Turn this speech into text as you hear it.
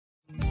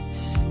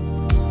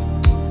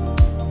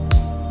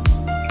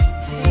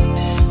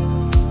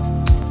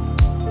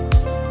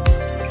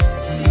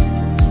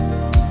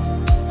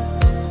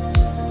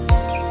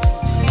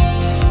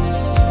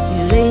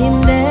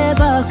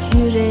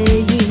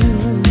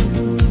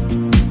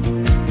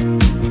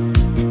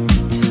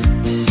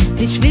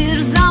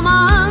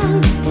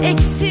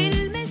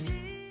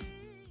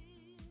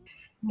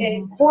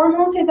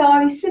Hormon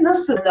tedavisi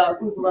nasıl da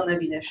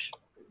uygulanabilir?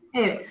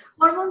 Evet,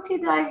 hormon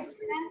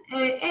tedavisinin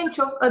en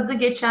çok adı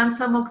geçen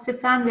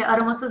tamoksifen ve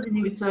aromataz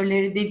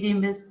inhibitörleri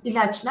dediğimiz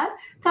ilaçlar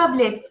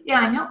tablet,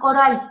 yani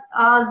oral,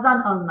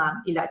 ağızdan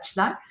alınan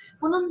ilaçlar.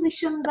 Bunun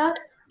dışında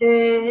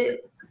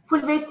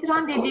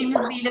fulvestrant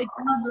dediğimiz bir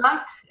ilacımız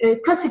var.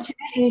 Kas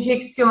içine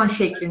enjeksiyon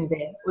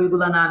şeklinde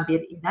uygulanan bir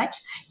ilaç.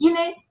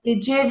 Yine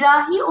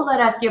cerrahi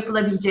olarak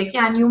yapılabilecek,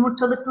 yani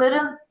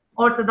yumurtalıkların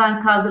ortadan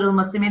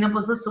kaldırılması,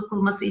 menopoza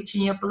sokulması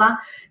için yapılan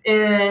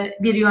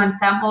bir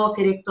yöntem,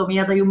 ooferektomi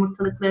ya da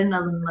yumurtalıkların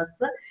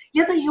alınması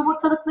ya da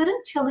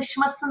yumurtalıkların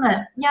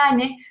çalışmasını,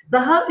 yani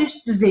daha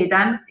üst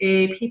düzeyden,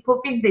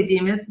 hipofiz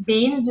dediğimiz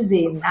beyin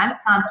düzeyinden,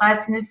 santral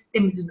sinir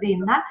sistemi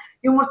düzeyinden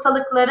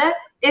yumurtalıklara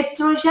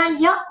estrojen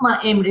yapma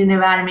emrini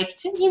vermek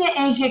için yine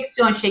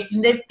enjeksiyon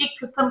şeklinde. Bir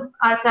kısım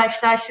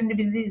arkadaşlar, şimdi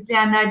bizi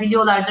izleyenler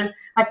biliyorlardır,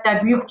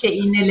 hatta büyükçe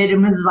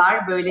iğnelerimiz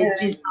var böyle, evet,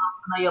 cilt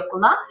altına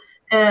yapılan.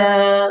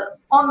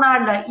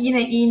 Onlarla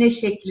yine iğne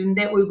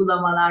şeklinde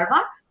uygulamalar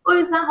var. O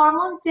yüzden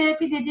hormon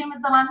terapi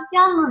dediğimiz zaman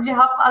yalnızca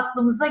hap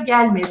aklımıza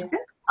gelmesin.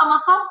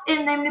 Ama hap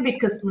önemli bir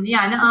kısmını,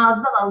 yani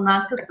ağızdan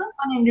alınan kısım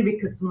önemli bir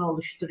kısmını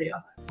oluşturuyor.